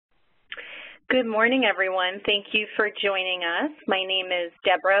Good morning, everyone. Thank you for joining us. My name is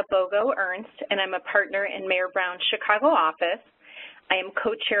Debra Bogo-Ernst, and I'm a partner in Mayor Brown's Chicago office. I am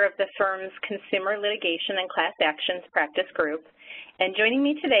co-chair of the firm's Consumer Litigation and Class Actions practice group. And joining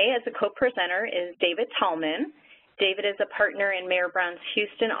me today as a co-presenter is David Tallman. David is a partner in Mayor Brown's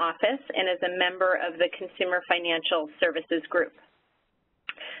Houston office and is a member of the Consumer Financial Services group.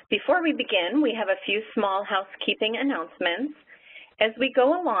 Before we begin, we have a few small housekeeping announcements. As we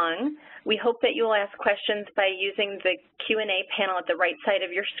go along, we hope that you will ask questions by using the Q&A panel at the right side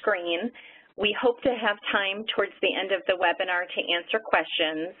of your screen. We hope to have time towards the end of the webinar to answer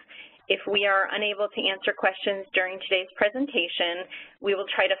questions. If we are unable to answer questions during today's presentation, we will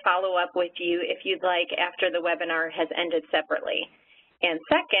try to follow up with you if you'd like after the webinar has ended separately. And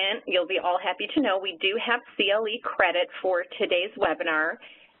second, you'll be all happy to know we do have CLE credit for today's webinar.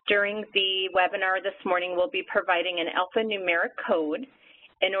 During the webinar this morning, we'll be providing an alphanumeric code.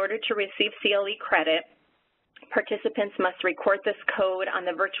 In order to receive CLE credit, participants must record this code on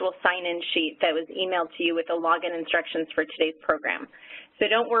the virtual sign-in sheet that was emailed to you with the login instructions for today's program. So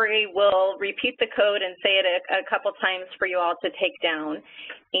don't worry, we'll repeat the code and say it a couple times for you all to take down.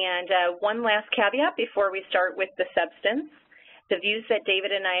 And one last caveat before we start with the substance. The views that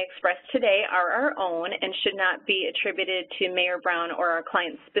David and I expressed today are our own and should not be attributed to Mayor Brown or our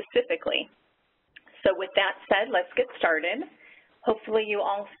clients specifically. So with that said, let's get started. Hopefully you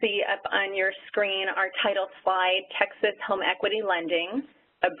all see up on your screen our title slide, Texas Home Equity Lending,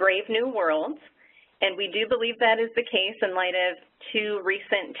 A Brave New World. And we do believe that is the case in light of two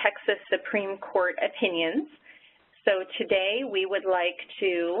recent Texas Supreme Court opinions. So today we would like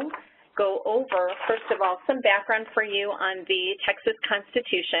to go over, first of all, some background for you on the Texas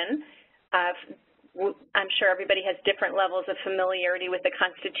Constitution. I'm sure everybody has different levels of familiarity with the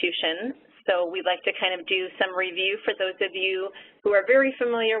Constitution, so we'd like to kind of do some review for those of you who are very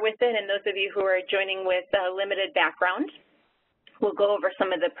familiar with it and those of you who are joining with limited background. We'll go over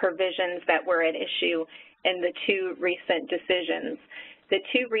some of the provisions that were at issue in the two recent decisions. The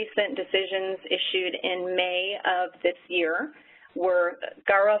two recent decisions issued in May of this year were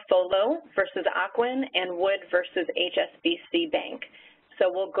Garofalo versus Aquin and Wood versus HSBC Bank. So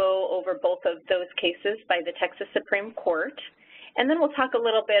we'll go over both of those cases by the Texas Supreme Court, and then we'll talk a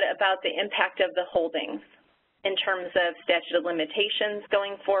little bit about the impact of the holdings in terms of statute of limitations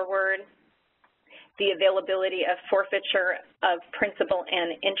going forward, the availability of forfeiture of principal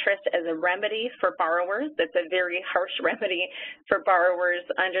and interest as a remedy for borrowers. That's a very harsh remedy for borrowers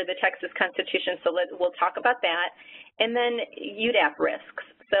under the Texas Constitution, so we'll talk about that. And then UDAP risks.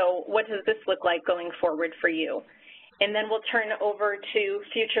 So what does this look like going forward for you? And then we'll turn over to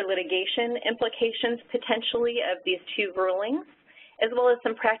future litigation implications potentially of these two rulings, as well as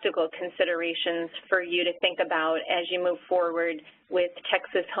some practical considerations for you to think about as you move forward with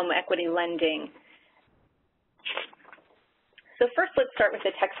Texas home equity lending. So first, let's start with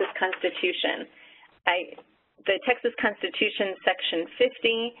the Texas Constitution. The Texas Constitution, Section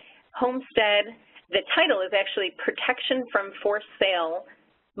 50, Homestead. The title is actually Protection from Forced Sale,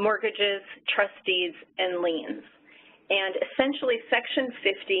 Mortgages, Trust Deeds, and Liens. And essentially, Section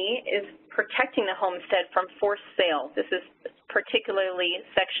 50 is protecting the homestead from forced sale. This is particularly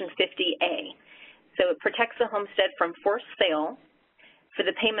Section 50A. So it protects the homestead from forced sale for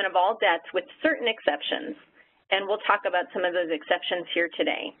the payment of all debts with certain exceptions. And we'll talk about some of those exceptions here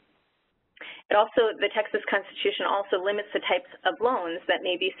today. The Texas Constitution also limits the types of loans that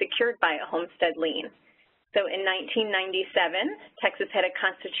may be secured by a homestead lien. So in 1997, Texas had a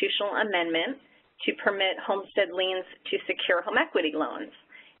constitutional amendment to permit homestead liens to secure home equity loans.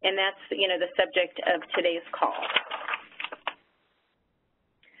 And that's, the subject of today's call.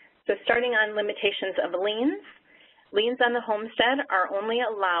 So starting on limitations of liens, liens on the homestead are only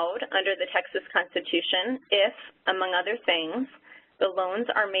allowed under the Texas Constitution if, among other things, the loans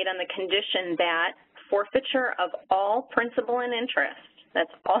are made on the condition that forfeiture of all principal and interest,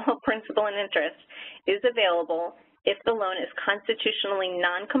 that's all principal and interest, is available if the loan is constitutionally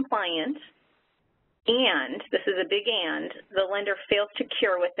non-compliant and, this is a big and, the lender fails to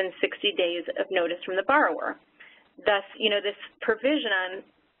cure within 60 days of notice from the borrower. Thus, this provision on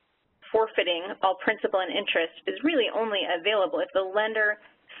forfeiting all principal and interest is really only available if the lender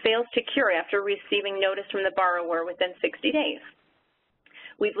fails to cure after receiving notice from the borrower within 60 days.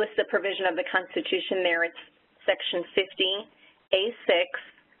 We've listed the provision of the Constitution there. It's Section 50A6,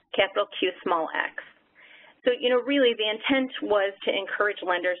 capital Q, small x. So, really the intent was to encourage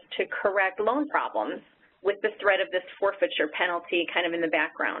lenders to correct loan problems with the threat of this forfeiture penalty kind of in the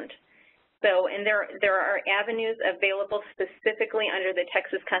background. So, and there are avenues available specifically under the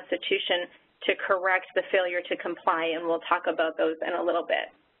Texas Constitution to correct the failure to comply, and we'll talk about those in a little bit.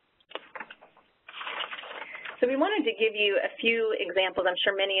 So we wanted to give you a few examples. I'm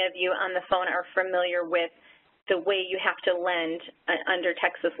sure many of you on the phone are familiar with the way you have to lend under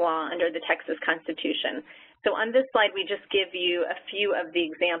Texas law, under the Texas Constitution. So on this slide, we just give you a few of the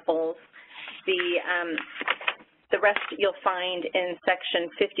examples. The rest you'll find in Section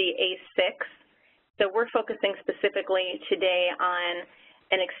 50A6. So we're focusing specifically today on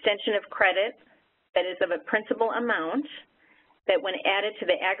an extension of credit that is of a principal amount that when added to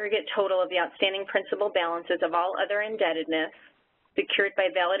the aggregate total of the outstanding principal balances of all other indebtedness secured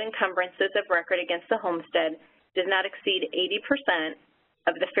by valid encumbrances of record against the homestead does not exceed 80%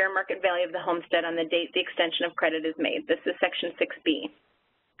 of the fair market value of the homestead on the date the extension of credit is made. This is Section 6B.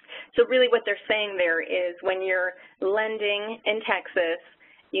 So really what they're saying there is when you're lending in Texas,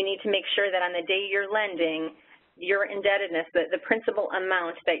 you need to make sure that on the day you're lending, your indebtedness, the principal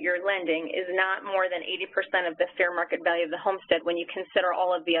amount that you're lending is not more than 80% of the fair market value of the homestead when you consider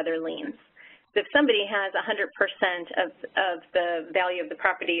all of the other liens. So if somebody has 100% of the value of the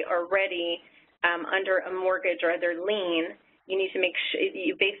property already under a mortgage or other lien, you need to make sure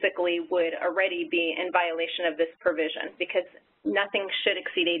you basically would already be in violation of this provision because nothing should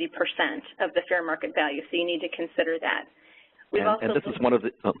exceed 80% of the fair market value, so you need to consider that. And this is one of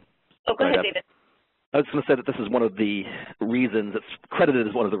the go ahead, David. I was going to say that this is one of the reasons, it's credited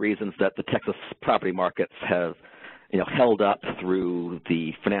as one of the reasons that the Texas property markets have, held up through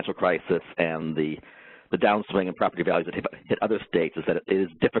the financial crisis and the downswing in property values that hit other states is that it is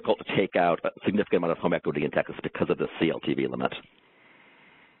difficult to take out a significant amount of home equity in Texas because of the CLTV limit.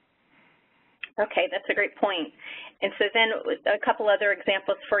 Okay, that's a great point. And so then a couple other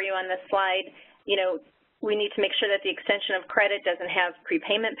examples for you on this slide. We need to make sure that the extension of credit doesn't have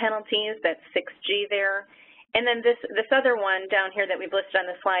prepayment penalties. That's 6G there. And then this other one down here that we've listed on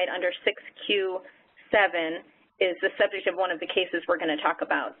the slide under 6Q7 is the subject of one of the cases we're going to talk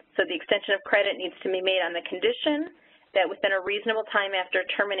about. So the extension of credit needs to be made on the condition that within a reasonable time after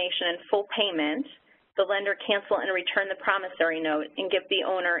termination and full payment, the lender cancel and return the promissory note and give the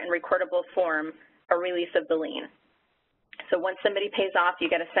owner in recordable form a release of the lien. So once somebody pays off, you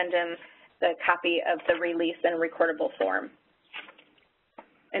got to send them the copy of the release in recordable form.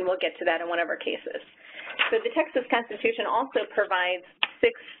 And we'll get to that in one of our cases. So the Texas Constitution also provides 6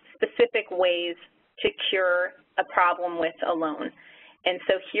 specific ways to cure a problem with a loan. And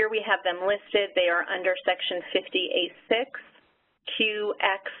so here we have them listed. They are under Section 50A6, Q,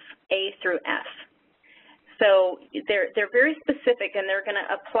 X, A through F. So they're very specific, and they're going to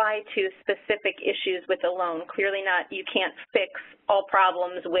apply to specific issues with a loan. Clearly not, you can't fix all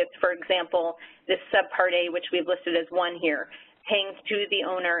problems with, for example, this subpart A, which we've listed as 1 here, paying to the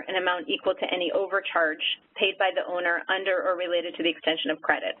owner an amount equal to any overcharge paid by the owner under or related to the extension of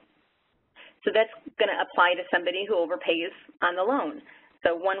credit. So that's going to apply to somebody who overpays on the loan.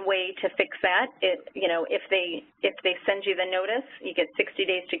 So one way to fix that, if they send you the notice, you get 60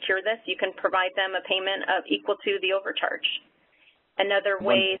 days to cure this, you can provide them a payment of equal to the overcharge. Another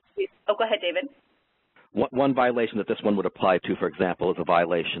way, go ahead, David. One violation that this one would apply to, for example, is a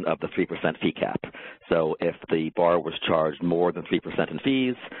violation of the 3% fee cap. So if the borrower was charged more than 3% in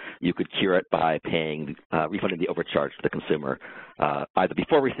fees, you could cure it by paying, refunding the overcharge to the consumer, either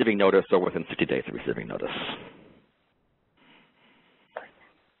before receiving notice or within 60 days of receiving notice.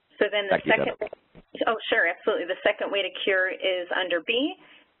 So then the second, sure, absolutely. The second way to cure is under B,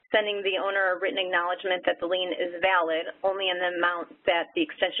 sending the owner a written acknowledgement that the lien is valid only in the amount that the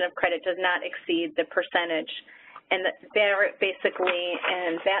extension of credit does not exceed the percentage. And they're basically,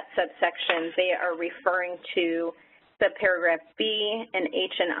 in that subsection, they are referring to subparagraph B and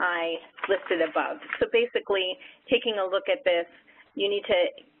H and I listed above. So basically, taking a look at this, you need to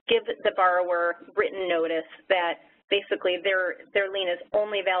give the borrower written notice that basically their lien is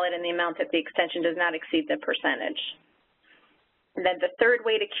only valid in the amount that the extension does not exceed the percentage. And then the third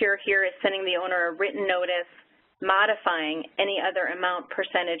way to cure here is sending the owner a written notice modifying any other amount,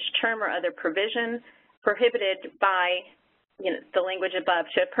 percentage, term, or other provision prohibited by the language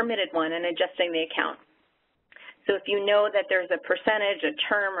above to a permitted one and adjusting the account. So if you know that there's a percentage, a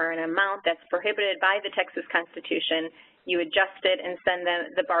term, or an amount that's prohibited by the Texas Constitution, you adjust it and send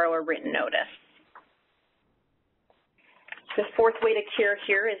the borrower written notice. The fourth way to cure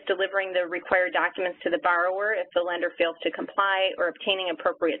here is delivering the required documents to the borrower if the lender fails to comply or obtaining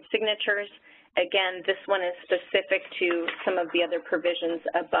appropriate signatures. Again, this one is specific to some of the other provisions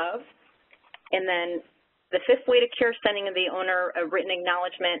above. And then the fifth way to cure, sending the owner a written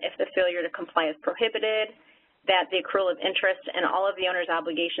acknowledgement if the failure to comply is prohibited, that the accrual of interest and all of the owner's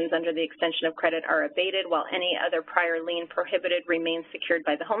obligations under the extension of credit are abated while any other prior lien prohibited remains secured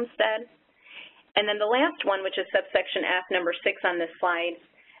by the homestead. And then the last one, which is subsection F, number 6 on this slide,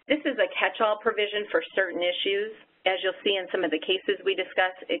 This is a catch-all provision for certain issues. As you'll see in some of the cases we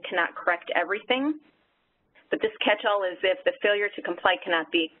discuss, it cannot correct everything. But this catch-all is if the failure to comply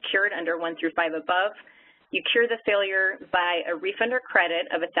cannot be cured under 1 through 5 above, you cure the failure by a refund or credit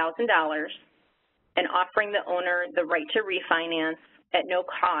of $1,000 and offering the owner the right to refinance at no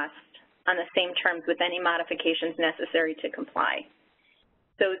cost on the same terms with any modifications necessary to comply.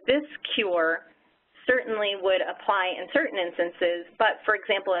 So this cure certainly would apply in certain instances, but for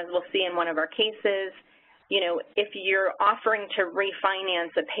example, as we'll see in one of our cases, if you're offering to refinance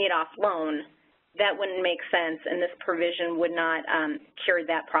a paid-off loan, that wouldn't make sense, and this provision would not cure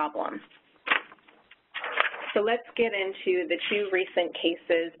that problem. So let's get into the two recent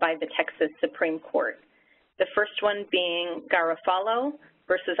cases by the Texas Supreme Court. The first one being Garofalo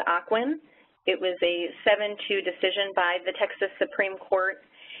versus Ocwen. It was a 7-2 decision by the Texas Supreme Court.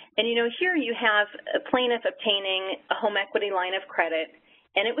 And here you have a plaintiff obtaining a home equity line of credit,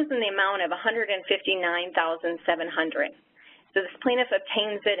 and it was in the amount of $159,700. So this plaintiff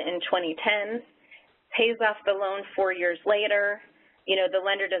obtains it in 2010, pays off the loan 4 years later. The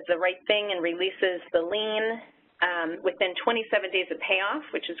lender does the right thing and releases the lien within 27 days of payoff,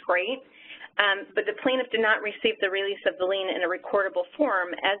 which is great. But the plaintiff did not receive the release of the lien in a recordable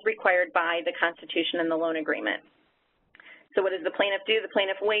form as required by the Constitution and the loan agreement. So what does the plaintiff do? The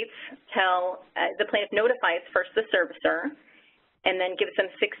plaintiff waits till the plaintiff notifies first the servicer and then gives them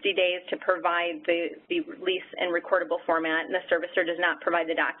 60 days to provide the release in recordable format, and the servicer does not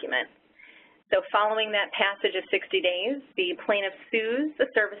provide the document. So following that passage of 60 days, the plaintiff sues the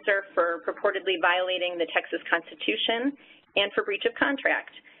servicer for purportedly violating the Texas Constitution and for breach of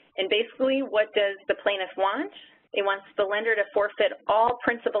contract. And basically, what does the plaintiff want? It wants the lender to forfeit all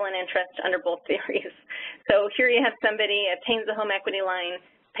principal and interest under both theories. So here you have somebody obtains a home equity line,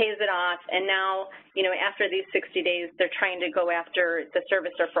 pays it off, and now, after these 60 days, they're trying to go after the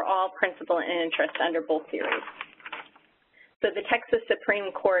servicer for all principal and interest under both theories. So the Texas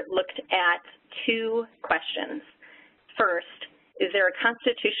Supreme Court looked at two questions. First, is there a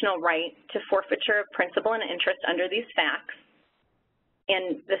constitutional right to forfeiture of principal and interest under these facts?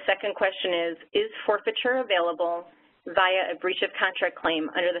 And the second question is forfeiture available via a breach of contract claim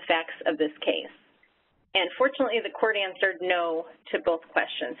under the facts of this case? And fortunately, the court answered no to both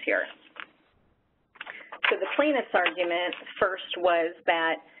questions here. So the plaintiff's argument first was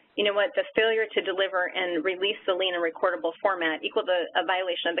that the failure to deliver and release the lien in recordable format equaled a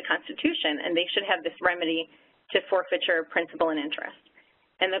violation of the Constitution, and they should have this remedy to forfeiture principal and interest.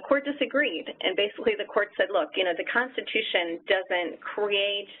 And the court disagreed, and basically the court said, look, the Constitution doesn't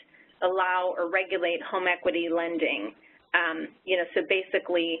create, allow, or regulate home equity lending. So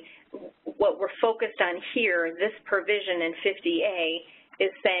basically what we're focused on here, this provision in 50A,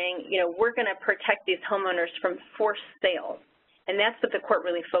 is saying, we're going to protect these homeowners from forced sales. And that's what the court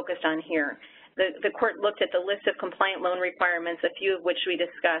really focused on here. The court looked at the list of compliant loan requirements, a few of which we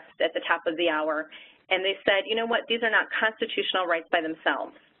discussed at the top of the hour, and they said, these are not constitutional rights by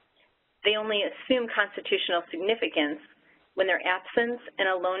themselves. They only assume constitutional significance when their absence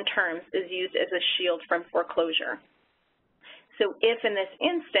in a loan terms is used as a shield from foreclosure. So if in this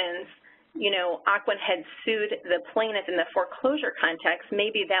instance, Ocwen had sued the plaintiff in the foreclosure context,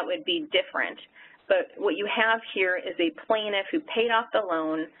 maybe that would be different. But what you have here is a plaintiff who paid off the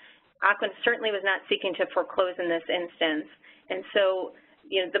loan. Ocwen certainly was not seeking to foreclose in this instance. And so,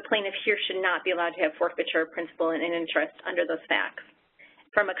 the plaintiff here should not be allowed to have forfeiture of principal and interest under those facts.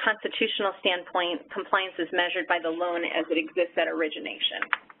 From a constitutional standpoint, compliance is measured by the loan as it exists at origination.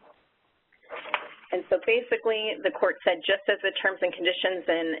 And so basically, the court said just as the terms and conditions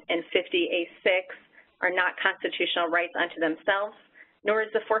in 50A6 are not constitutional rights unto themselves, nor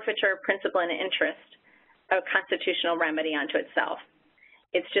is the forfeiture of principal and interest a constitutional remedy unto itself.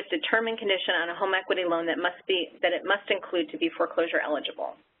 It's just a term and condition on a home equity loan that it must include to be foreclosure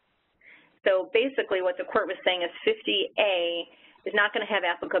eligible. So basically what the court was saying is 50A is not going to have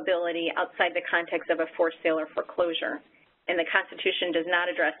applicability outside the context of a forced sale or foreclosure, and the Constitution does not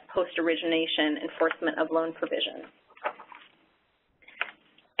address post-origination enforcement of loan provisions.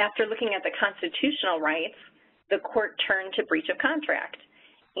 After looking at the constitutional rights, the court turned to breach of contract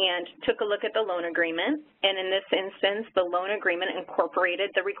and took a look at the loan agreement, and in this instance, the loan agreement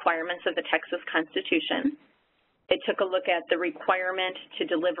incorporated the requirements of the Texas Constitution. It took a look at the requirement to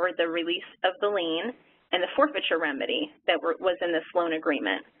deliver the release of the lien and the forfeiture remedy that was in this loan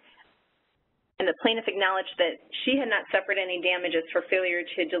agreement. And the plaintiff acknowledged that she had not suffered any damages for failure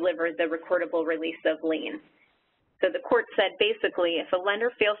to deliver the recordable release of lien. So the court said basically if a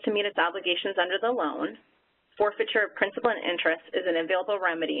lender fails to meet its obligations under the loan, forfeiture of principal and interest is an available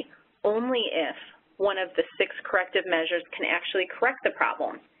remedy only if one of the 6 corrective measures can actually correct the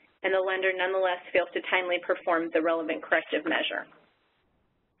problem. lender nonetheless fails to timely perform the relevant corrective measure.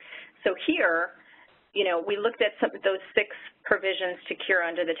 So here, we looked at those 6 provisions to cure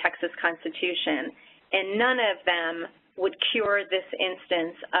under the Texas Constitution, and none of them would cure this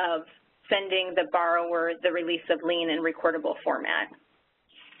instance of sending the borrower the release of lien in recordable format.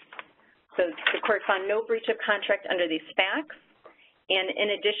 So the court found no breach of contract under these facts, and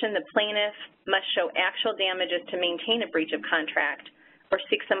in addition, the plaintiff must show actual damages to maintain a breach of contract or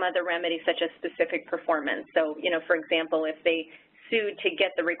seek some other remedy such as specific performance. So, for example, if they sued to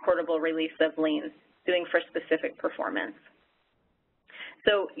get the recordable release of liens, suing for specific performance.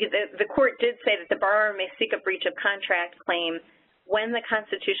 So the court did say that the borrower may seek a breach of contract claim when the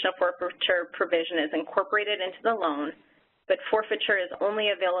constitutional forfeiture provision is incorporated into the loan, but forfeiture is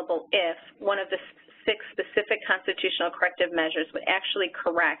only available if one of the 6 specific constitutional corrective measures would actually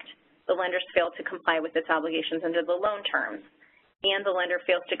correct the lender's fail to comply with its obligations under the loan terms, and the lender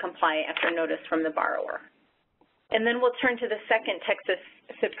fails to comply after notice from the borrower. And then we'll turn to the second Texas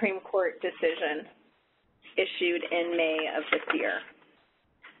Supreme Court decision issued in May of this year.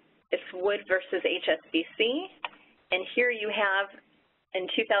 It's Wood versus HSBC, and here you have, in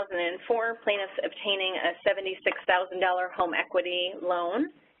 2004, plaintiffs obtaining a $76,000 home equity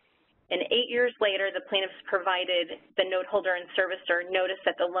loan, and 8 years later, the plaintiffs provided the note holder and servicer notice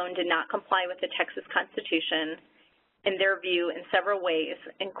that the loan did not comply with the Texas Constitution, in their view, in several ways,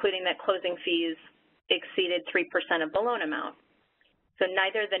 including that closing fees exceeded 3% of the loan amount. So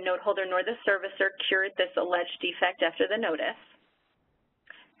neither the note holder nor the servicer cured this alleged defect after the notice.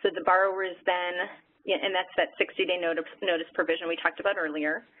 So the borrowers then, and that's that 60-day notice provision we talked about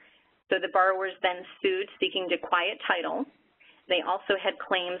earlier. So the borrowers then sued seeking to quiet title. They also had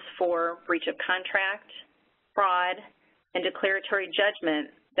claims for breach of contract, fraud, and declaratory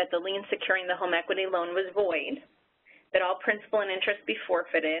judgment that the lien securing the home equity loan was void, that all principal and interest be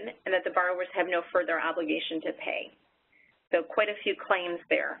forfeited, and that the borrowers have no further obligation to pay. So quite a few claims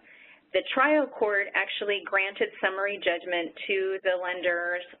there. The trial court actually granted summary judgment to the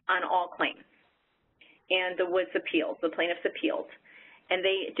lenders on all claims, and the Woods appealed, the plaintiffs appealed. And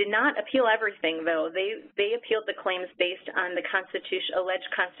they did not appeal everything, though. They appealed the claims based on the alleged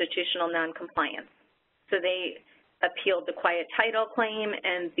constitutional noncompliance. So they appealed the quiet title claim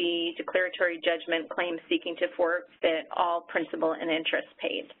and the declaratory judgment claim seeking to forfeit all principal and interest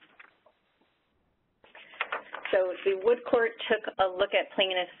paid. So the Wood court took a look at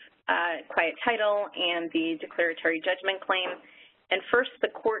plaintiff's quiet title and the declaratory judgment claim, and first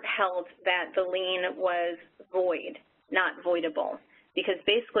the court held that the lien was void, not voidable, because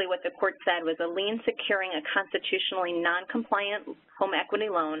basically what the court said was a lien securing a constitutionally non-compliant home equity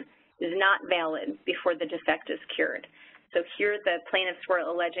loan is not valid before the defect is cured. So here the plaintiffs were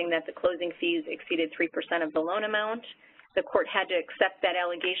alleging that the closing fees exceeded 3% of the loan amount. The court had to accept that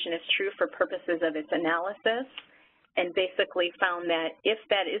allegation as true for purposes of its analysis, and basically found that if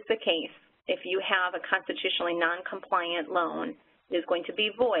that is the case, if you have a constitutionally non-compliant loan, it is going to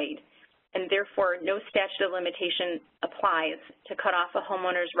be void, and therefore no statute of limitation applies to cut off a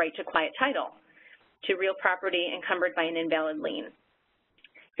homeowner's right to quiet title to real property encumbered by an invalid lien.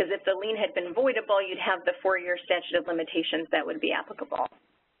 Because if the lien had been voidable, you'd have the 4-year statute of limitations that would be applicable.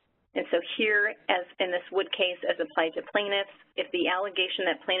 And so here, as in this Wood case, as applied to plaintiffs, if the allegation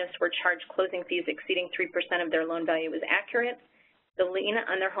that plaintiffs were charged closing fees exceeding 3% of their loan value was accurate, the lien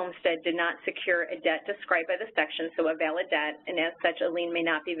on their homestead did not secure a debt described by the section, so a valid debt, and as such, a lien may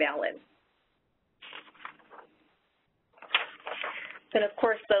not be valid. And of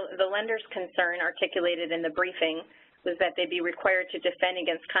course, the lender's concern articulated in the briefing was that they be required to defend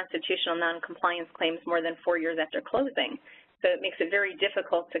against constitutional noncompliance claims more than 4 years after closing. So it makes it very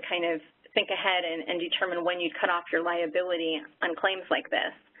difficult to kind of think ahead and determine when you'd cut off your liability on claims like this.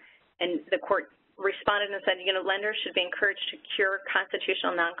 And the court responded and said, lenders should be encouraged to cure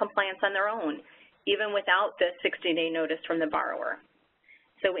constitutional noncompliance on their own, even without the 60-day notice from the borrower.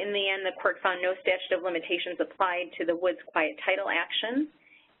 So in the end, the court found no statute of limitations applied to the Woods quiet title action,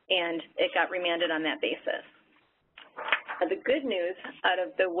 and it got remanded on that basis. The good news out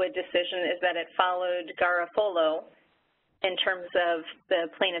of the Wood decision is that it followed Garofalo in terms of the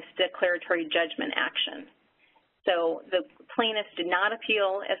plaintiff's declaratory judgment action. So the plaintiffs did not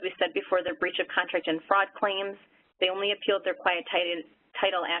appeal, as we said before, their breach of contract and fraud claims. They only appealed their quiet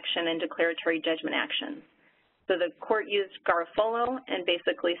title action and declaratory judgment actions. So the court used Garofalo and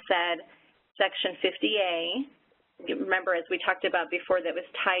basically said Section 50A, remember as we talked about before, that was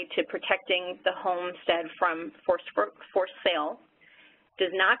tied to protecting the homestead from forced sale,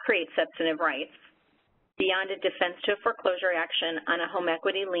 does not create substantive rights beyond a defense to a foreclosure action on a home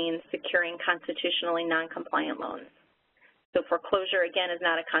equity lien securing constitutionally non-compliant loans. So foreclosure, again, is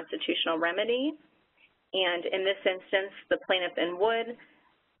not a constitutional remedy. And in this instance, the plaintiff in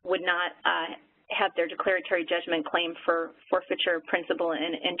would not have their declaratory judgment claim for forfeiture of principal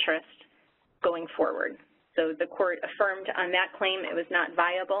and interest going forward. So the court affirmed on that claim it was not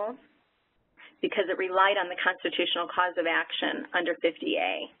viable because it relied on the constitutional cause of action under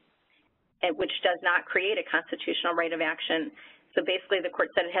 50A, which does not create a constitutional right of action. So basically the court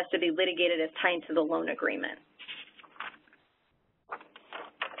said it has to be litigated as tied to the loan agreement.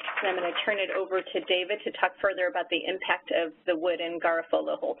 And I'm going to turn it over to David to talk further about the impact of the Wood and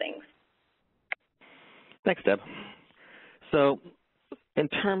Garofalo holdings. Thanks, Deb. So in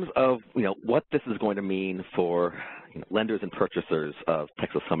terms of what this is going to mean for lenders and purchasers of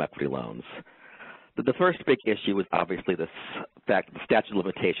Texas home equity loans, the first big issue is obviously this fact that the statute of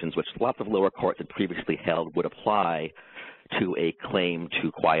limitations, which lots of lower courts had previously held would apply to a claim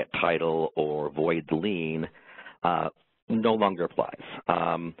to quiet title or void the lien, no longer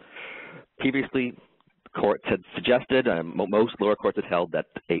applies. Previously, courts had suggested, most lower courts had held that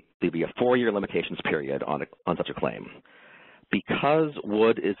there'd be a 4-year limitations period on such a claim. Because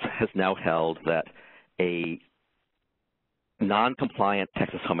Wood has now held that a non-compliant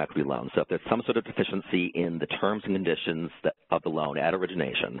Texas home equity loan, so if there's some sort of deficiency in the terms and conditions of the loan at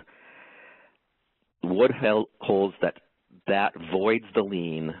origination, Wood holds that voids the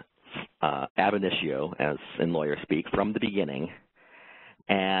lien ab initio, as in lawyer speak, from the beginning,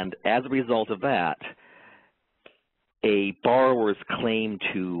 and as a result of that, a borrower's claim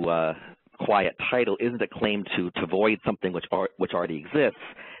to quiet title isn't a claim to void something which already exists.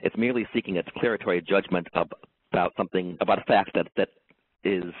 It's merely seeking a declaratory judgment about a fact that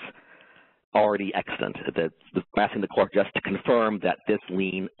is already extant. That's asking the court just to confirm that this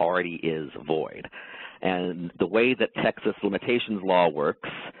lien already is void. And the way that Texas limitations law works,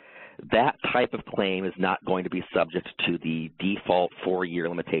 that type of claim is not going to be subject to the default 4-year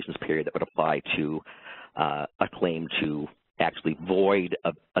limitations period that would apply to a claim to actually void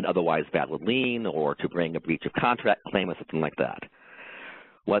an otherwise valid lien or to bring a breach of contract claim or something like that.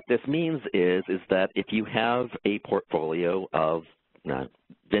 What this means is that if you have a portfolio of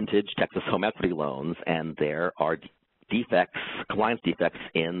vintage Texas home equity loans and there are defects, compliance defects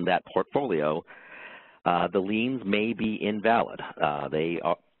in that portfolio, the liens may be invalid. They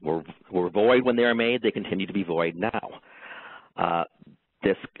were void when they were made. They continue to be void now.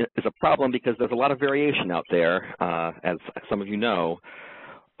 This is a problem because there's a lot of variation out there, as some of you know,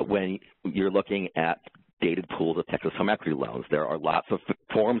 when you're looking at dated pools of Texas home equity loans. There are lots of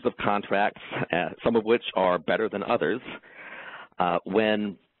forms of contracts, some of which are better than others.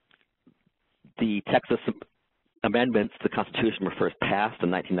 When the Texas amendments to the Constitution were first passed in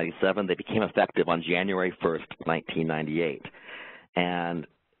 1997, they became effective on January 1st, 1998. And,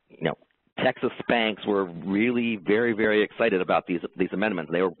 Texas banks were really very, very excited about these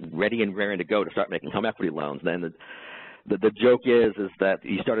amendments. They were ready and raring to go to start making home equity loans. Then the joke is that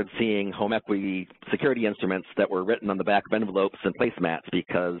you started seeing home equity security instruments that were written on the back of envelopes and placemats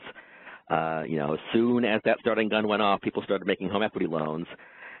because, as soon as that starting gun went off, people started making home equity loans.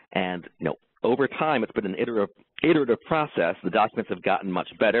 And, over time, it's been an iterative process. The documents have gotten much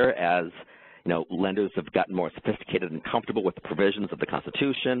better as lenders have gotten more sophisticated and comfortable with the provisions of the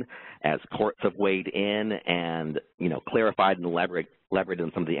Constitution, as courts have weighed in and, clarified and elaborated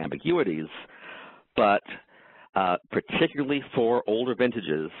on some of the ambiguities. But particularly for older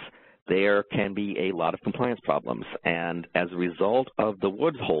vintages, there can be a lot of compliance problems. And as a result of the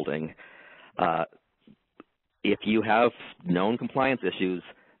Woods holding, if you have known compliance issues,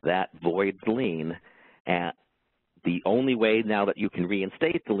 that voids the lien. And the only way now that you can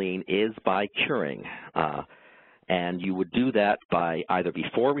reinstate the lien is by curing. And you would do that by either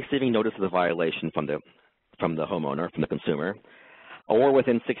before receiving notice of the violation from the homeowner, from the consumer, or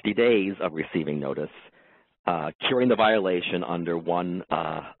within 60 days of receiving notice, curing the violation under one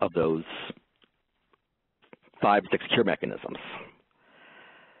of those 5 or 6 cure mechanisms.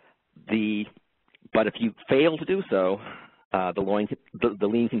 But if you fail to do so, the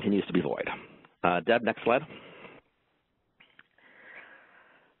lien continues to be void. Deb, next slide.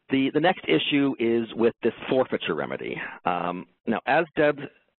 The next issue is with this forfeiture remedy. Now, as Deb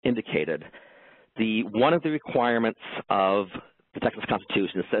indicated, one of the requirements of the Texas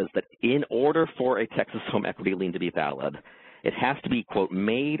Constitution says that in order for a Texas home equity lien to be valid, it has to be, quote,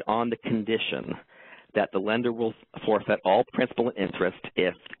 made on the condition that the lender will forfeit all principal and interest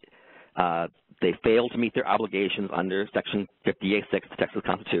if they fail to meet their obligations under Section 50A6 of the Texas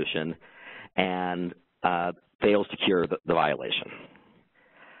Constitution and fails to cure the violation.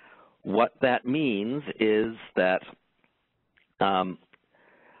 What that means is that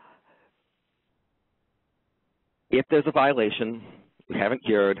if there's a violation we haven't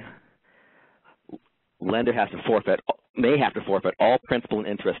cured, lender has to forfeit, may have to forfeit all principal and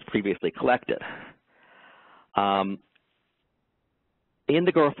interest previously collected. In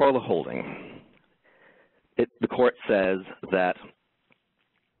the Garofalo holding, the court says that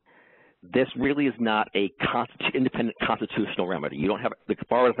this really is not a independent constitutional remedy. You don't have, the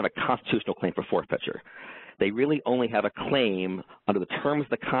borrower doesn't have a constitutional claim for forfeiture. They really only have a claim under the terms of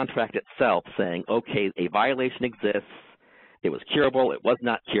the contract itself saying, okay, a violation exists, it was curable, it was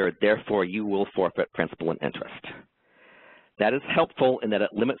not cured, therefore you will forfeit principal and interest. That is helpful in that it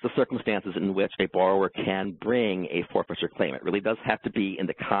limits the circumstances in which a borrower can bring a forfeiture claim. It really does have to be in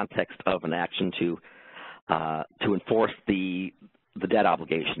the context of an action to enforce the debt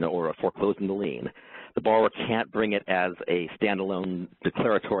obligation or foreclosing the lien. The borrower can't bring it as a standalone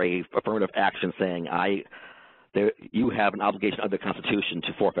declaratory affirmative action saying, you have an obligation under the Constitution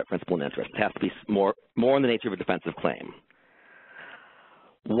to forfeit principal and interest. It has to be more in the nature of a defensive claim.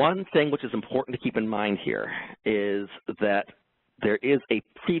 One thing which is important to keep in mind here is that there is a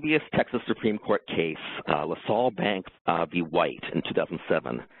previous Texas Supreme Court case, LaSalle Bank v. White in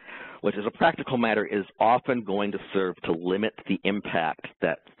 2007, which as a practical matter is often going to serve to limit the impact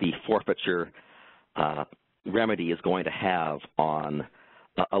that the forfeiture remedy is going to have on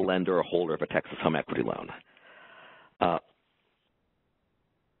a lender or holder of a Texas home equity loan.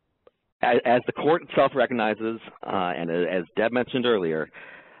 As the court itself recognizes, and as Deb mentioned earlier,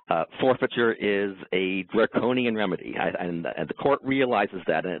 forfeiture is a draconian remedy, and the court realizes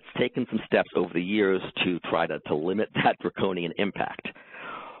that, and it's taken some steps over the years to try to limit that draconian impact,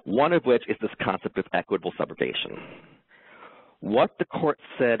 one of which is this concept of equitable subrogation. What the court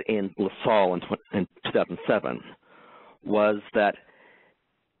said in LaSalle in 2007 was that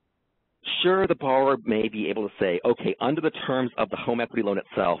sure, the borrower may be able to say, okay, under the terms of the home equity loan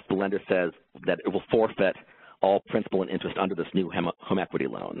itself, the lender says that it will forfeit all principal and interest under this new home equity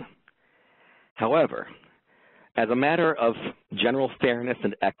loan. However, as a matter of general fairness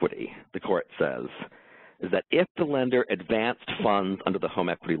and equity, the court says, is that if the lender advanced funds under the home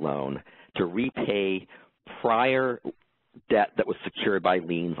equity loan to repay prior debt that was secured by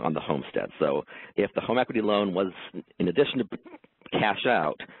liens on the homestead, so if the home equity loan was, in addition to cash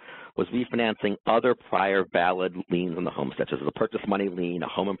out, was refinancing other prior valid liens on the homestead, such as a purchase money lien, a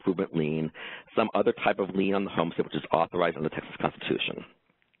home improvement lien, some other type of lien on the homestead which is authorized under the Texas Constitution.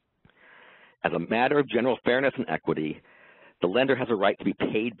 As a matter of general fairness and equity, the lender has a right to be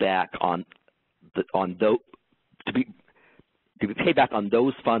paid back on those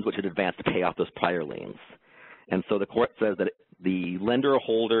funds which it advanced to pay off those prior liens. And so the court says that the lender or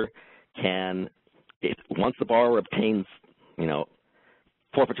holder can, once the borrower obtains,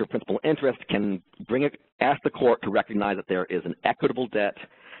 forfeiture of principal and interest, can ask the court to recognize that there is an equitable debt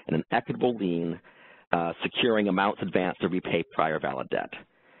and an equitable lien securing amounts advanced to repay prior valid debt.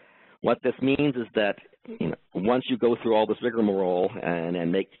 What this means is that once you go through all this rigmarole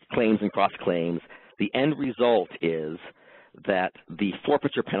and make claims and cross claims, the end result is that the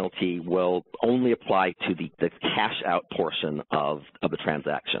forfeiture penalty will only apply to the cash out portion of the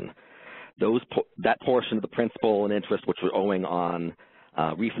transaction. That portion of the principal and interest which we're owing on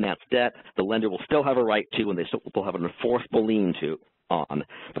refinance debt, the lender will still have a right to, and they still will have an enforceable lien on,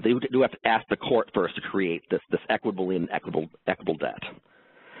 but they do have to ask the court first to create this equitable lien and equitable debt.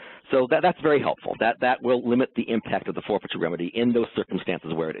 So that's very helpful. That will limit the impact of the forfeiture remedy in those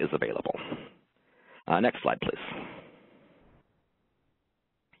circumstances where it is available. Next slide, please.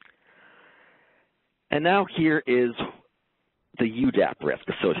 And now here is the UDAP risk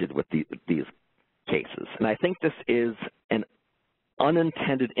associated with these cases. And I think this is an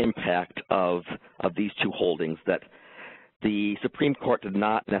unintended impact of these two holdings that the Supreme Court did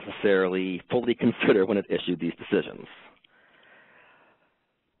not necessarily fully consider when it issued these decisions.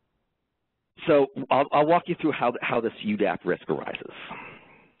 So I'll walk you through how this UDAP risk arises.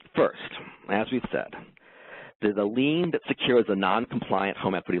 First, as we've said, the lien that secures a non-compliant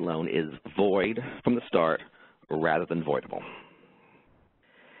home equity loan is void from the start rather than voidable.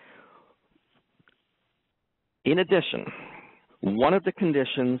 In addition, one of the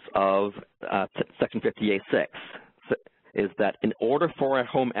conditions of Section 50A6 is that in order for a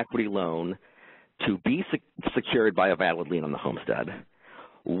home equity loan to be secured by a valid lien on the homestead,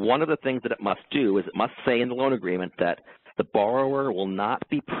 one of the things that it must do is it must say in the loan agreement that the borrower will not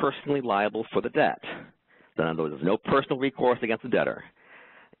be personally liable for the debt. In other words, there's no personal recourse against the debtor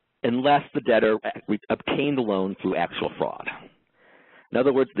unless the debtor obtained the loan through actual fraud. In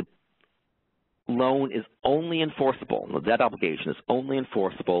other words, the loan is only enforceable, the debt obligation is only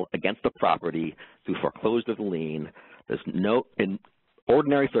enforceable against the property through foreclosure of the lien. There's no, in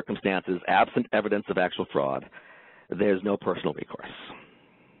ordinary circumstances, absent evidence of actual fraud, there's no personal recourse.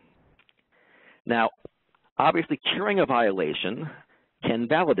 Now, obviously, curing a violation can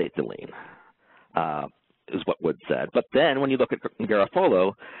validate the lien, is what Wood said. But then when you look at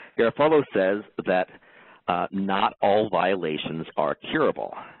Garofalo, Garofalo says that not all violations are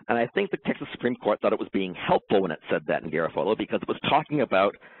curable. And I think the Texas Supreme Court thought it was being helpful when it said that in Garofalo, because it was talking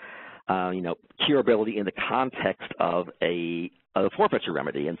about curability in the context of a forfeiture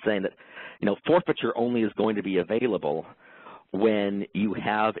remedy, and saying that forfeiture only is going to be available when you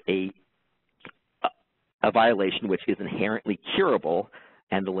have a violation which is inherently curable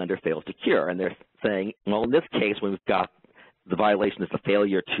and the lender fails to cure. And they're saying, well, in this case, when we've got the violation is the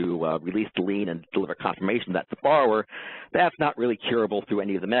failure to release the lien and deliver confirmation that the borrower, that's not really curable through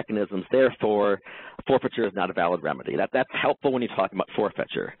any of the mechanisms. Therefore, forfeiture is not a valid remedy. That's helpful when you're talking about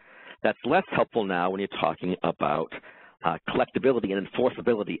forfeiture. That's less helpful now when you're talking about collectability and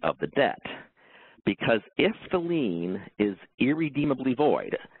enforceability of the debt. Because if the lien is irredeemably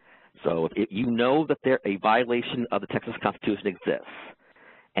void, so if you know that a violation of the Texas Constitution exists,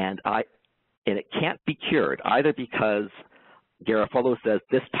 and it can't be cured, either because Garofalo says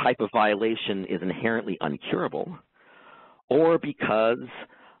this type of violation is inherently uncurable, or because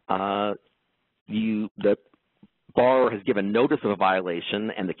the borrower has given notice of a violation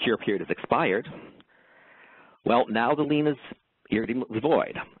and the cure period has expired, well, now the lien is irredeemably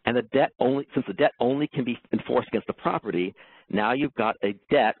void. And the debt since the debt only can be enforced against the property, now you've got a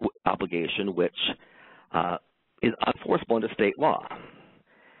debt obligation which is unenforceable under state law.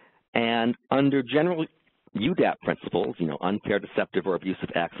 And under general UDAP principles, unfair, deceptive, or abusive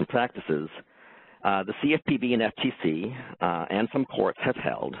acts and practices, the CFPB and FTC and some courts have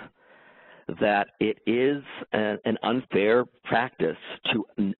held that it is an unfair practice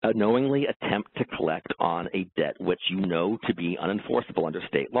to knowingly attempt to collect on a debt which you know to be unenforceable under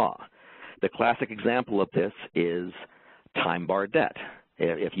state law. The classic example of this is time-barred debt.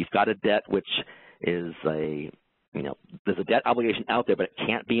 If you've got a debt which is there's a debt obligation out there, but it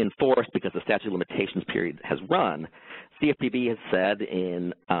can't be enforced because the statute of limitations period has run, CFPB has said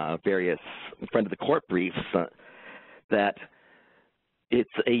in various friend of the court briefs that it's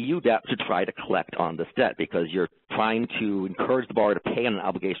a UDAP to try to collect on this debt because you're trying to encourage the borrower to pay on an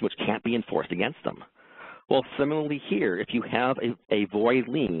obligation which can't be enforced against them. Well, similarly here, if you have a void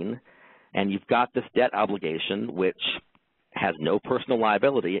lien and you've got this debt obligation which has no personal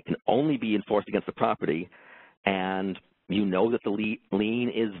liability, it can only be enforced against the property, and you know that the lien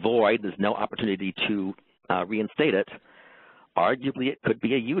is void, there's no opportunity to reinstate it, arguably it could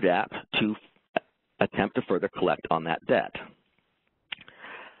be a UDAP to attempt to further collect on that debt.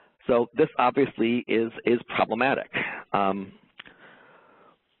 So this obviously is problematic.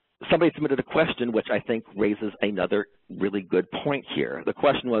 Somebody submitted a question which I think raises another really good point here. The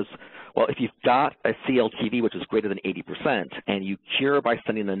question was, well, if you've got a CLTV which is greater than 80% and you cure by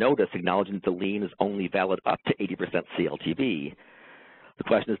sending a notice acknowledging that the lien is only valid up to 80% CLTV, the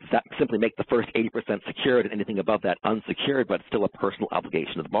question is, does that simply make the first 80% secured and anything above that unsecured, but still a personal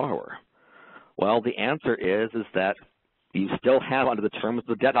obligation of the borrower? Well, the answer is that you still have, under the terms of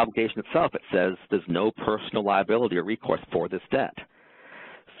the debt obligation itself, it says there's no personal liability or recourse for this debt.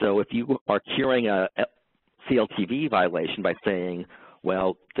 So if you are curing a CLTV violation by saying,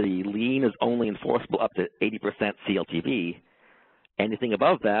 well, the lien is only enforceable up to 80% CLTV, anything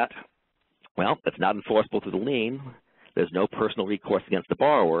above that, well, it's not enforceable through the lien. There's no personal recourse against the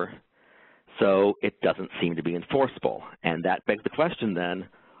borrower, so it doesn't seem to be enforceable. And that begs the question then,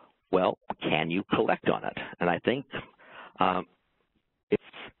 well, can you collect on it? And I think it's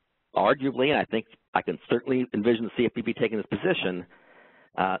arguably, and I think I can certainly envision the CFPB taking this position,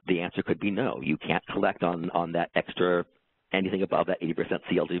 the answer could be no. You can't collect on that extra, anything above that 80%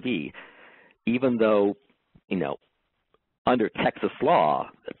 CLTV, even though, under Texas law,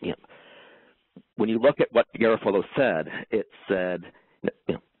 when you look at what Garofalo said, it said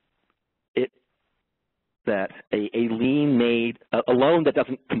that a lien made, a loan that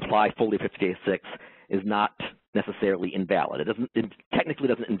doesn't comply fully with 58.6 is not necessarily invalid. It technically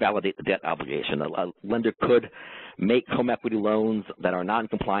doesn't invalidate the debt obligation. A lender could make home equity loans that are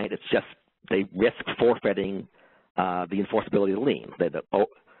non-compliant. It's just they risk forfeiting the enforceability of the lien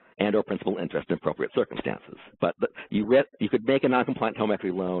and or principal interest in appropriate circumstances. But you could make a non-compliant home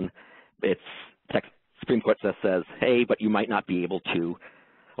equity loan. It's Texas Supreme Court says, hey, but you might not be able to,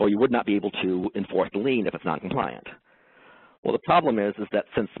 or you would not be able to enforce the lien if it's non-compliant. Well, the problem is that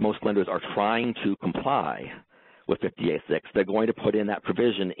since most lenders are trying to comply with 58.6, they're going to put in that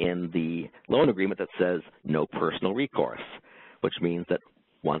provision in the loan agreement that says no personal recourse, which means that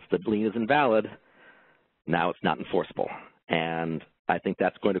once the lien is invalid, now it's not enforceable. And I think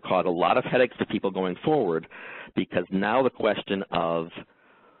that's going to cause a lot of headaches for people going forward, because now the question of,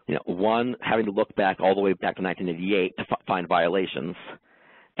 one, having to look back all the way back to 1988 to find violations,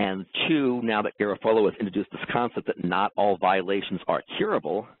 and two, now that Garofalo has introduced this concept that not all violations are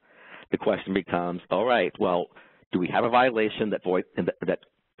curable, the question becomes, all right, well, do we have a violation that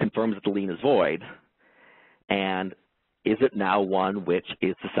confirms that the lien is void, and is it now one which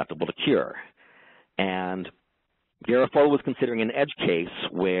is susceptible to cure? And Garofalo was considering an edge case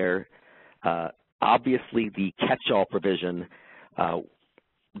where obviously the catch-all provision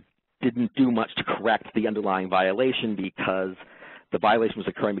didn't do much to correct the underlying violation, because the violation was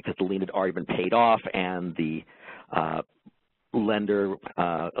occurring because the lien had already been paid off and the lender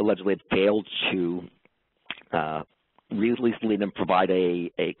allegedly had failed to release the lien and provide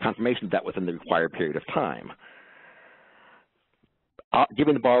a confirmation of that within the required period of time.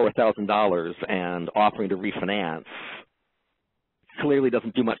 Giving the borrower $1,000 and offering to refinance clearly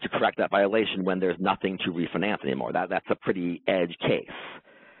doesn't do much to correct that violation when there's nothing to refinance anymore. That's a pretty edge case.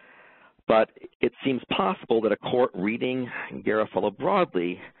 But it seems possible that a court reading Garofalo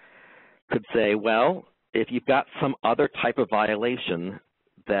broadly could say, well, if you've got some other type of violation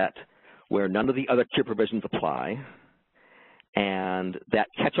where none of the other cure provisions apply, and that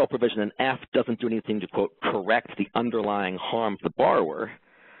catch-all provision in F doesn't do anything to, quote, correct the underlying harm to the borrower,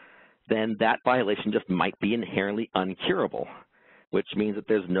 then that violation just might be inherently uncurable, which means that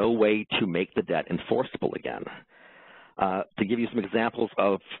there's no way to make the debt enforceable again. To give you some examples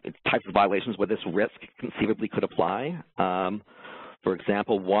of types of violations where this risk conceivably could apply, for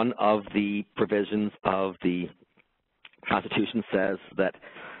example, one of the provisions of the Constitution says that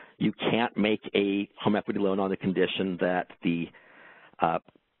you can't make a home equity loan on the condition that the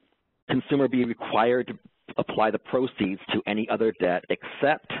consumer be required to apply the proceeds to any other debt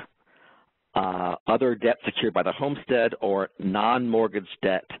except other debt secured by the homestead or non-mortgage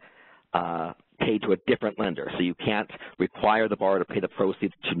debt paid to a different lender. So you can't require the borrower to pay the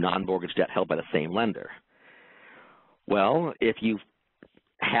proceeds to non-mortgage debt held by the same lender. Well, if you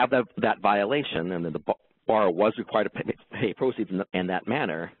have that violation and then the borrower was required to pay proceeds in that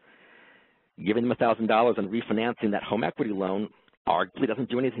manner, giving them $1,000 and refinancing that home equity loan arguably doesn't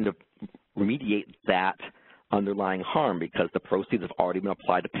do anything to remediate that underlying harm, because the proceeds have already been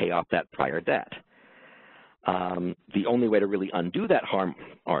applied to pay off that prior debt. The only way to really undo that harm,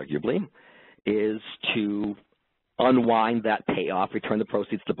 arguably, is to unwind that payoff, return the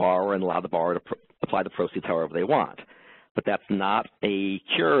proceeds to the borrower, and allow the borrower to apply the proceeds however they want. But that's not a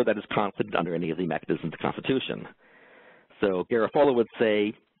cure that is contemplated under any of the mechanisms of the Constitution. So Garofalo would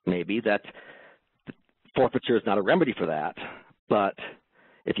say maybe that forfeiture is not a remedy for that, but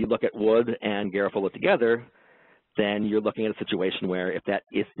if you look at Wood and Garofalo together, then you're looking at a situation where if that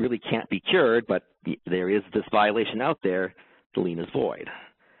really can't be cured, but there is this violation out there, the lien is void.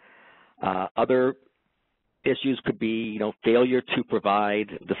 Other issues could be, failure to provide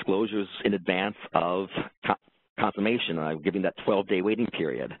disclosures in advance of consummation, giving that 12-day waiting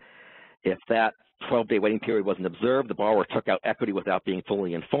period. If that 12-day waiting period wasn't observed, the borrower took out equity without being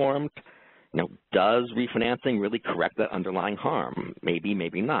fully informed, does refinancing really correct that underlying harm? Maybe,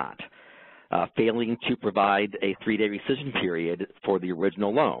 maybe not. Failing to provide a 3-day rescission period for the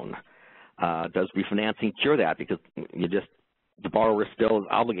original loan. Does refinancing cure that? Because the borrower still is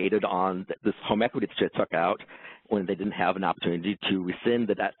obligated on this home equity that they took out when they didn't have an opportunity to rescind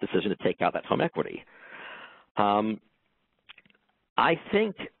that decision to take out that home equity. I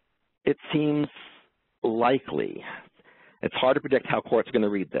think it seems likely, it's hard to predict how courts are going to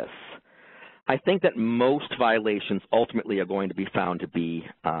read this. I think that most violations ultimately are going to be found to be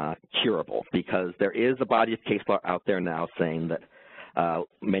curable, because there is a body of case law out there now saying that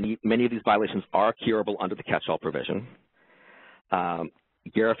many of these violations are curable under the catch-all provision.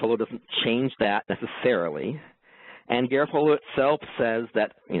 Garofalo doesn't change that necessarily, and Garofalo itself says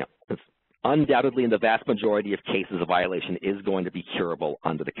that undoubtedly in the vast majority of cases a violation is going to be curable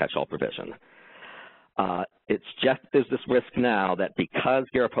under the catch-all provision. It's just there's this risk now that because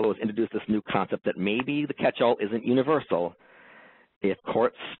Garofalo has introduced this new concept that maybe the catch-all isn't universal, if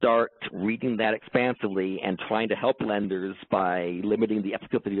courts start reading that expansively and trying to help lenders by limiting the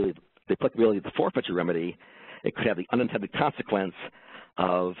applicability of the forfeiture remedy, it could have the unintended consequence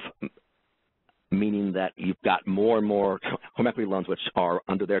of meaning that you've got more and more home equity loans which are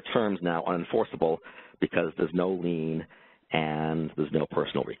under their terms now unenforceable because there's no lien and there's no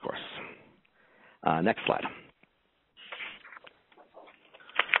personal recourse. Next slide.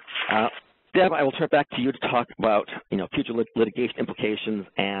 Deb, I will turn it back to you to talk about future litigation implications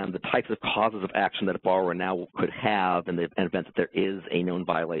and the types of causes of action that a borrower now could have in the event that there is a known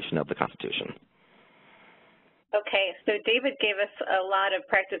violation of the Constitution. Okay, so David gave us a lot of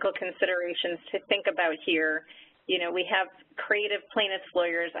practical considerations to think about here. You know, we have creative plaintiffs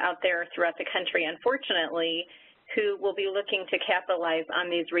lawyers out there throughout the country, unfortunately, who will be looking to capitalize on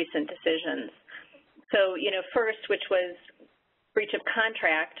these recent decisions. So, you know, first, which was breach of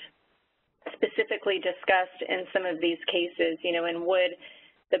contract, specifically discussed in some of these cases. You know, in Wood,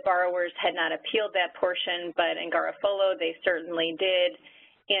 the borrowers had not appealed that portion, but in Garofalo, they certainly did.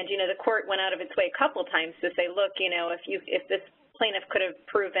 And, you know, the court went out of its way a couple times to say, look, you know, if this plaintiff could have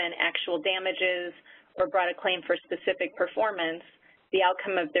proven actual damages or brought a claim for specific performance, the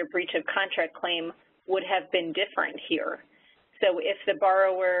outcome of their breach of contract claim would have been different here. So if the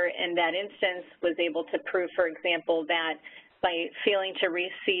borrower in that instance was able to prove, for example, that by failing to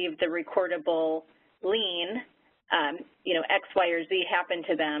receive the recordable lien, you know, X, Y, or Z happened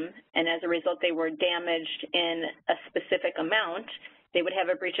to them, and as a result they were damaged in a specific amount, they would have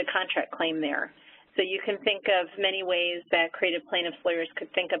a breach of contract claim there. So you can think of many ways that creative plaintiffs lawyers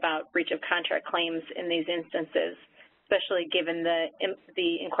could think about breach of contract claims in these instances, especially given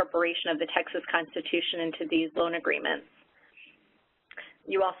the incorporation of the Texas Constitution into these loan agreements.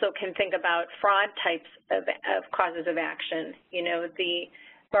 You also can think about fraud types of causes of action. You know, the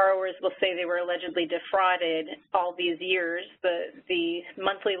borrowers will say they were allegedly defrauded all these years. The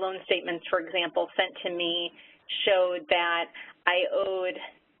monthly loan statements, for example, sent to me showed that I owed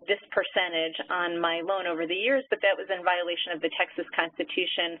this percentage on my loan over the years, but that was in violation of the Texas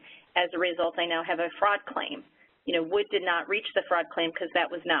Constitution. As a result, I now have a fraud claim. You know, Wood did not reach the fraud claim because that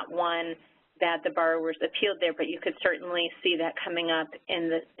was not one that the borrowers appealed there, but you could certainly see that coming up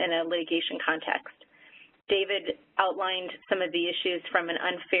in a litigation context. David outlined some of the issues from an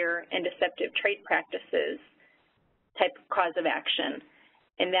unfair and deceptive trade practices type of cause of action.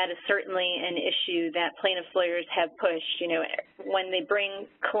 And that is certainly an issue that plaintiffs' lawyers have pushed. You know, when they bring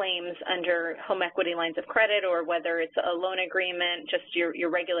claims under home equity lines of credit or whether it's a loan agreement, just your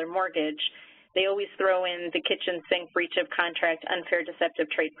regular mortgage, they always throw in the kitchen sink breach of contract, unfair deceptive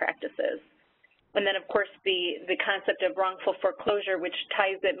trade practices. And then, of course, the concept of wrongful foreclosure, which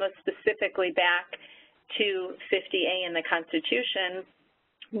ties it most specifically back to 50A in the Constitution.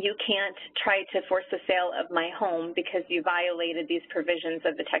 You can't try to force the sale of my home because you violated these provisions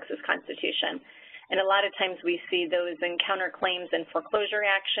of the Texas Constitution. And a lot of times we see those in counterclaims and foreclosure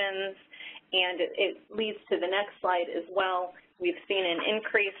actions, and it leads to the next slide as well. We've seen an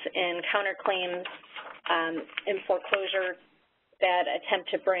increase in counterclaims in foreclosure that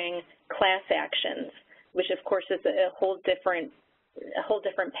attempt to bring class actions, which of course is a whole different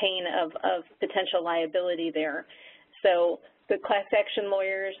pane of potential liability there. So the class action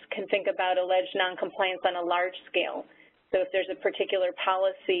lawyers can think about alleged noncompliance on a large scale. So if there's a particular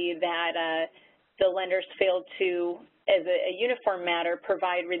policy that the lenders failed to, as a uniform matter,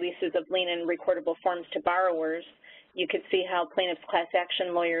 provide releases of lien and recordable forms to borrowers, you could see how plaintiffs' class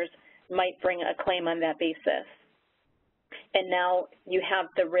action lawyers might bring a claim on that basis. And now you have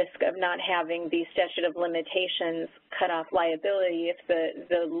the risk of not having the statute of limitations cut off liability if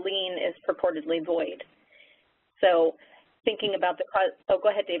the lien is purportedly void. So thinking about the cause, oh, go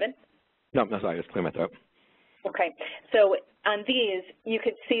ahead, David. No, sorry, I just cleared my throat. Okay, so on these, you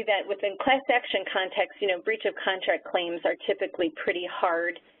could see that within class action context, you know, breach of contract claims are typically pretty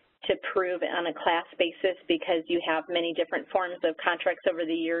hard to prove on a class basis because you have many different forms of contracts over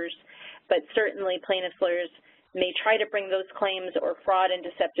the years, but certainly plaintiffs' lawyers may try to bring those claims or fraud and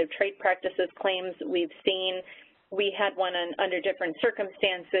deceptive trade practices claims. We've seen, we had one under different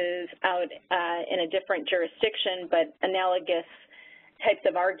circumstances out in a different jurisdiction, but analogous types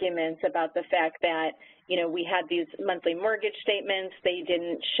of arguments about the fact that, you know, we had these monthly mortgage statements. They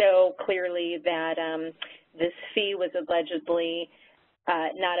didn't show clearly that this fee was allegedly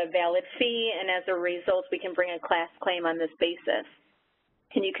not a valid fee, and as a result, we can bring a class claim on this basis.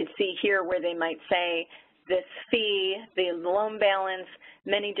 And you could see here where they might say, this fee, the loan balance,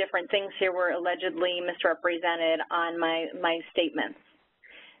 many different things here were allegedly misrepresented on my statements.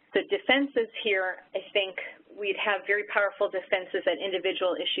 So defenses here, I think we'd have very powerful defenses that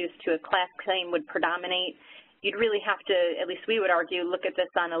individual issues to a class claim would predominate. You'd really have to, at least we would argue, look at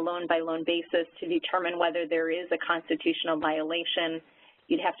this on a loan-by-loan basis to determine whether there is a constitutional violation.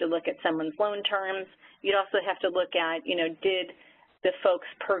 You'd have to look at someone's loan terms. You'd also have to look at, you know, did the folks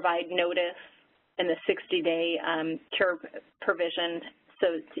provide notice in the 60-day cure provision.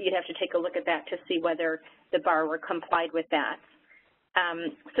 So you'd have to take a look at that to see whether the borrower complied with that.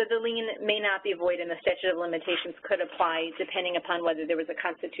 So the lien may not be void and the statute of limitations could apply depending upon whether there was a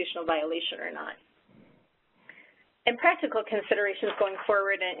constitutional violation or not. And practical considerations going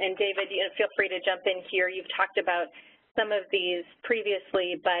forward, and David, you know, feel free to jump in here. You've talked about some of these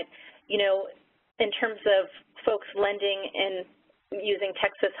previously, but, you know, in terms of folks lending and using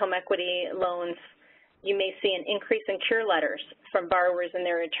Texas home equity loans, you may see an increase in cure letters from borrowers and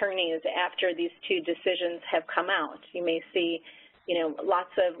their attorneys after these two decisions have come out. You may see,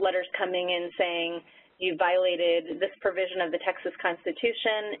 lots of letters coming in saying, you violated this provision of the Texas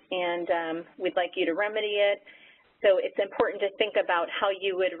Constitution, and we'd like you to remedy it. So it's important to think about how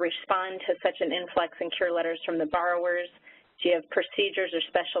you would respond to such an influx in cure letters from the borrowers. Do you have procedures or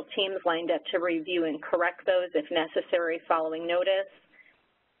special teams lined up to review and correct those if necessary following notice?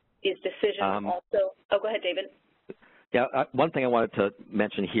 These decisions also, go ahead, David. Yeah, one thing I wanted to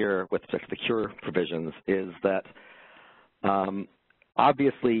mention here with respect to the cure provisions is that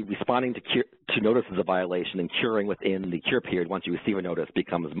obviously responding to notices of violation and curing within the cure period once you receive a notice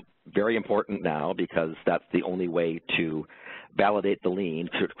becomes very important now, because that's the only way to validate the lien,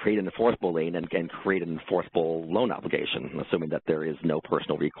 to create an enforceable lien and create an enforceable loan obligation, assuming that there is no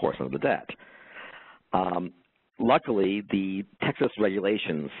personal recourse under the debt. Luckily, the Texas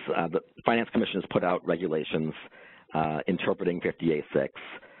regulations, the Finance Commission has put out regulations interpreting 50A6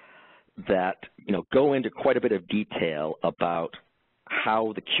 that go into quite a bit of detail about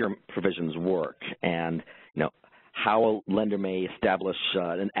how the cure provisions work, and how a lender may establish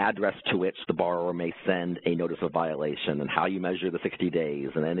an address to which the borrower may send a notice of violation, and how you measure the 60 days,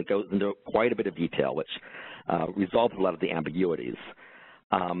 and then it goes into quite a bit of detail, which resolves a lot of the ambiguities.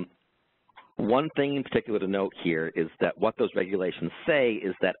 One thing in particular to note here is that what those regulations say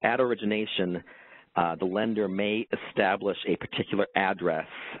is that at origination, the lender may establish a particular address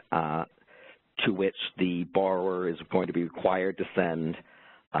to which the borrower is going to be required to send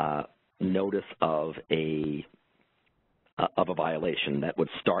notice of a violation that would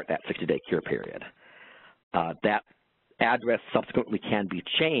start that 60-day cure period. That address subsequently can be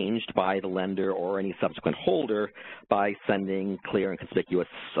changed by the lender or any subsequent holder by sending clear and conspicuous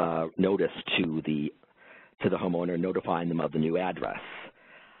notice to the homeowner, notifying them of the new address.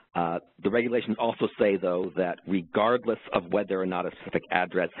 The regulations also say, though, that regardless of whether or not a specific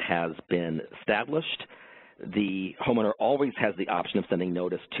address has been established, the homeowner always has the option of sending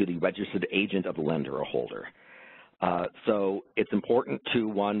notice to the registered agent of the lender or holder. So it's important to,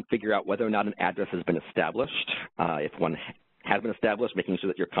 one, figure out whether or not an address has been established. If one has been established, making sure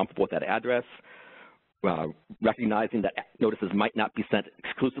that you're comfortable with that address, recognizing that notices might not be sent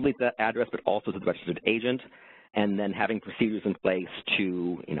exclusively to that address, but also to the registered agent, and then having procedures in place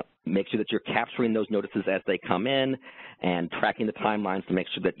to make sure that you're capturing those notices as they come in and tracking the timelines to make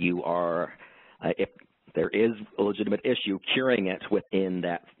sure that you are, if there is a legitimate issue, curing it within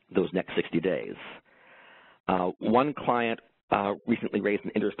those next 60 days. One client recently raised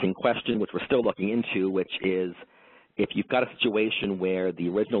an interesting question, which we're still looking into, which is if you've got a situation where the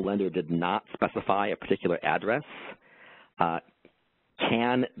original lender did not specify a particular address,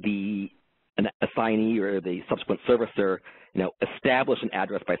 can an assignee or the subsequent servicer establish an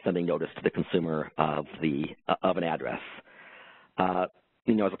address by sending notice to the consumer of an address? As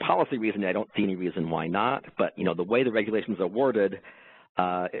a policy reason, I don't see any reason why not, but the way the regulations are worded,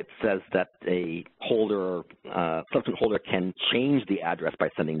 it says that a holder, subsequent holder, can change the address by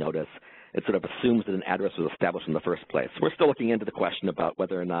sending notice. It sort of assumes that an address was established in the first place. We're still looking into the question about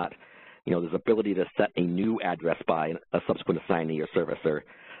whether or not there's ability to set a new address by a subsequent assignee or servicer.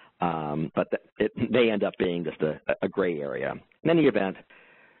 But it may end up being just a gray area. In any event,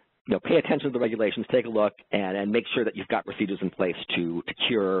 pay attention to the regulations, take a look, and make sure that you've got procedures in place to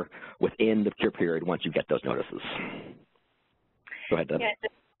cure within the cure period once you get those notices. Go ahead, Deb.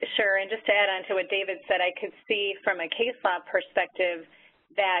 Yeah, sure. And just to add on to what David said, I could see from a case law perspective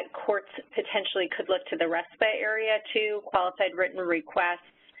that courts potentially could look to the RESPA area too, qualified written requests,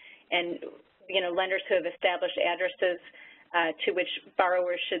 and lenders who have established addresses to which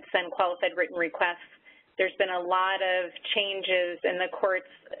borrowers should send qualified written requests. There's been a lot of changes in the courts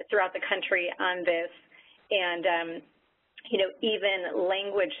throughout the country on this, and even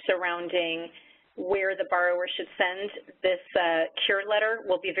language surrounding where the borrower should send this cure letter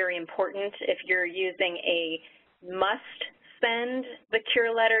will be very important. If you're using a must send the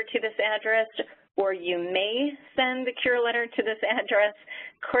cure letter to this address, or you may send the cure letter to this address,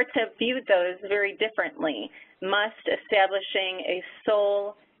 courts have viewed those very differently. Must establishing a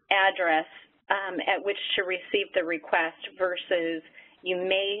sole address at which to receive the request versus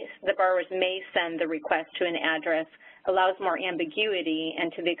the borrowers may send the request to an address allows more ambiguity,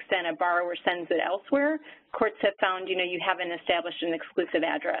 and to the extent a borrower sends it elsewhere, courts have found you haven't established an exclusive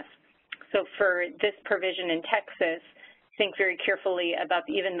address. So for this provision in Texas, think very carefully about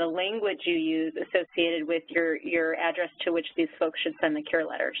even the language you use associated with your address to which these folks should send the cure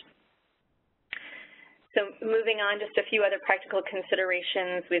letters. So moving on, just a few other practical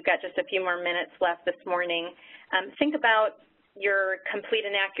considerations. We've got just a few more minutes left this morning. Think about your complete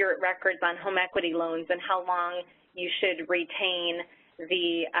and accurate records on home equity loans and how long you should retain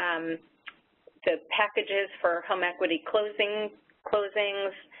the packages for home equity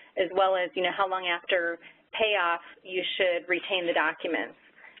closings, as well as, how long after payoff you should retain the documents.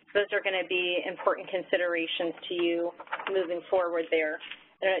 Those are going to be important considerations to you moving forward there.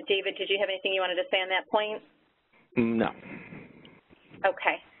 David, did you have anything you wanted to say on that point? No.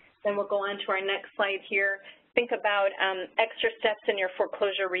 Okay. Then we'll go on to our next slide here. Think about extra steps in your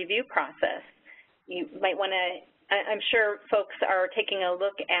foreclosure review process. You might want to, I'm sure folks are taking a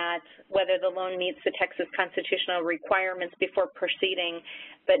look at whether the loan meets the Texas constitutional requirements before proceeding,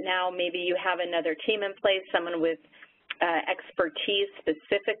 but now maybe you have another team in place, someone with expertise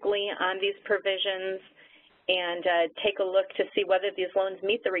specifically on these provisions, and take a look to see whether these loans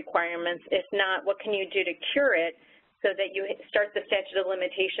meet the requirements. If not, what can you do to cure it so that you start the statute of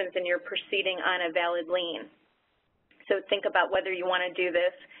limitations and you're proceeding on a valid lien? So think about whether you want to do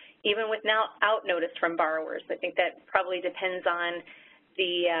this even without notice from borrowers. I think that probably depends on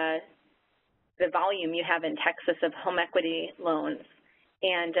the volume you have in Texas of home equity loans.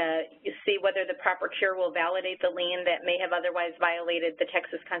 And you see whether the proper cure will validate the lien that may have otherwise violated the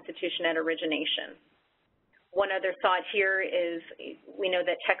Texas Constitution at origination. One other thought here is we know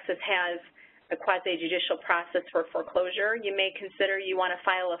that Texas has a quasi-judicial process for foreclosure. You may consider you want to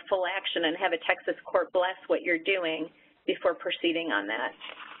file a full action and have a Texas court bless what you're doing before proceeding on that.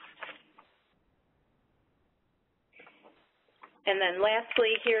 And then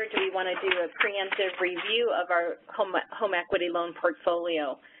lastly here, do we want to do a preemptive review of our home equity loan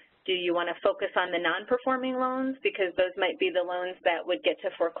portfolio? Do you want to focus on the non-performing loans because those might be the loans that would get to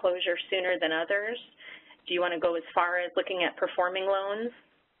foreclosure sooner than others? Do you want to go as far as looking at performing loans?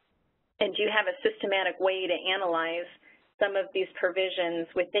 And do you have a systematic way to analyze some of these provisions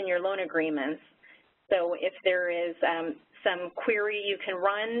within your loan agreements? So if there is some query you can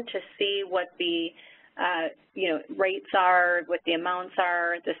run to see what the rates are, what the amounts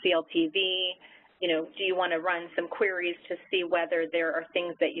are, the CLTV, do you want to run some queries to see whether there are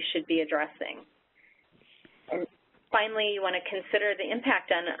things that you should be addressing? And finally, you want to consider the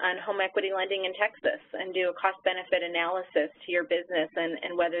impact on home equity lending in Texas and do a cost-benefit analysis to your business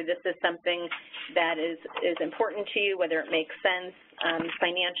and whether this is something that is important to you, whether it makes sense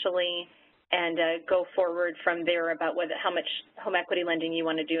financially, and go forward from there about how much home equity lending you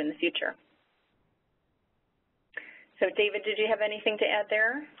want to do in the future. So, David, did you have anything to add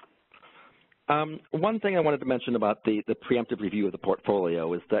there? One thing I wanted to mention about the preemptive review of the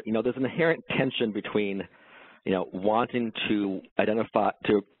portfolio is that, there's an inherent tension between wanting to identify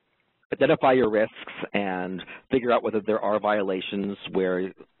your risks and figure out whether there are violations where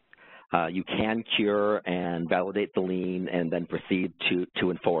you can cure and validate the lien and then proceed to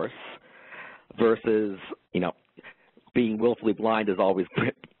enforce, versus being willfully blind is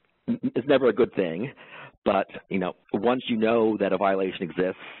never a good thing. But once you know that a violation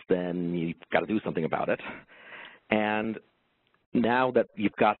exists, then you've got to do something about it. And now that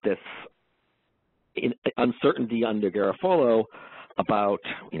you've got this uncertainty under Garofalo about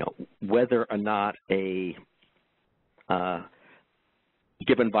whether or not a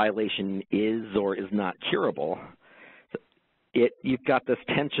given violation is or is not curable, you've got this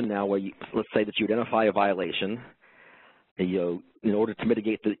tension now where let's say that you identify a violation. In order to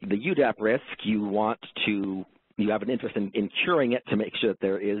mitigate the UDAP risk, you have an interest in curing it to make sure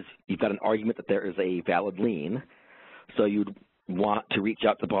that you've got an argument that there is a valid lien. So you'd want to reach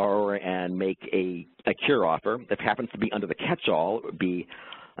out to the borrower and make a cure offer. If it happens to be under the catch-all, it would be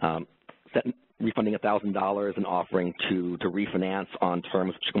refunding $1,000 and offering to refinance on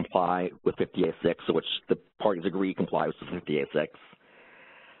terms which comply with 50A6, so which the parties agree comply with 50A6.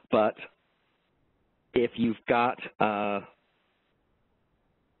 But if you've got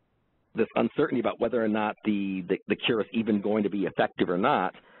this uncertainty about whether or not the cure is even going to be effective or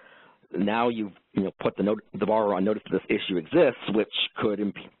not, now you've put the borrower on notice that this issue exists, which could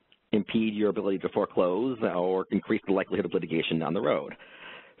impede your ability to foreclose or increase the likelihood of litigation down the road.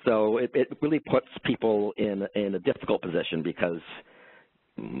 So it really puts people in a difficult position because,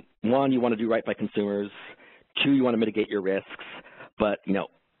 one, you want to do right by consumers, two, you want to mitigate your risks, but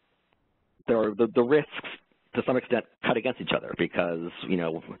the risks to some extent cut against each other because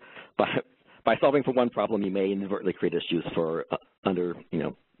by solving for one problem you may inadvertently create issues for under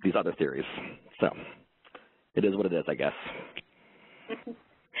these other theories. So it is what it is, I guess.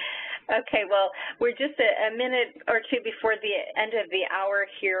 Okay, well, we're just a minute or two before the end of the hour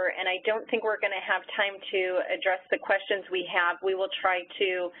here, and I don't think we're going to have time to address the questions we have. We will try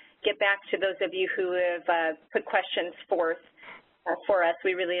to get back to those of you who have put questions forth for us.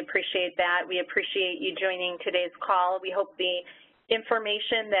 We really appreciate that. We appreciate you joining today's call. We hope the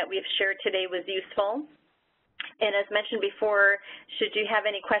information that we've shared today was useful. And as mentioned before, should you have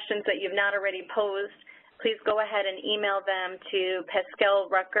any questions that you've not already posed, please go ahead and email them to Pascal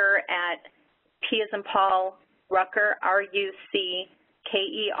Rucker at P as in Paul, Rucker, R-U-C-K-E-R,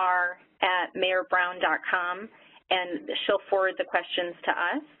 at mayorbrown.com, and she'll forward the questions to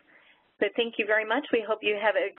us. So thank you very much. We hope you have a